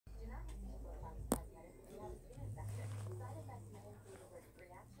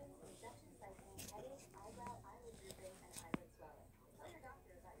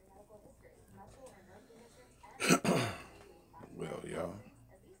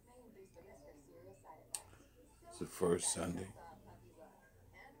the first Sunday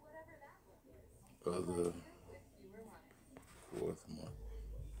of the fourth month.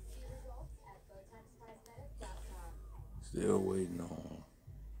 Still waiting on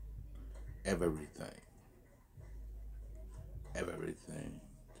everything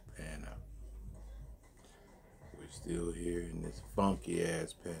to pan out. We're still here in this funky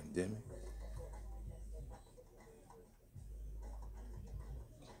ass pandemic.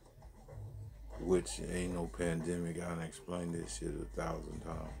 Which ain't no pandemic. I done explained this shit 1,000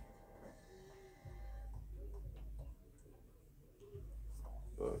 times.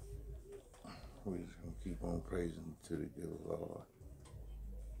 But we just gonna keep on praising to the good Lord.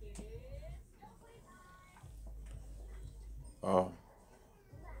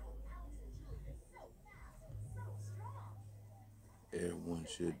 Everyone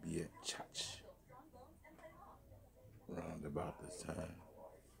should be at church around about this time.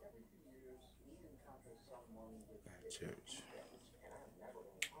 At church,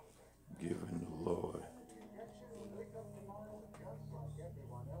 giving the Lord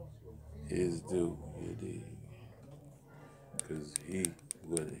His due, you dig? Because he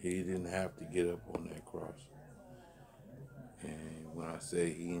didn't have to get up on that cross. And when I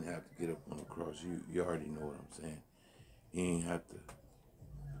say he didn't have to get up on the cross, you already know what I'm saying. He didn't have to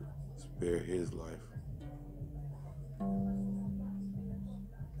spare his life.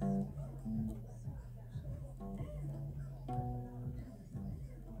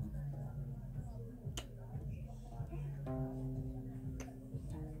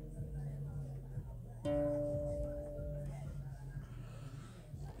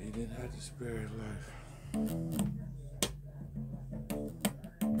 He didn't have to spare his life.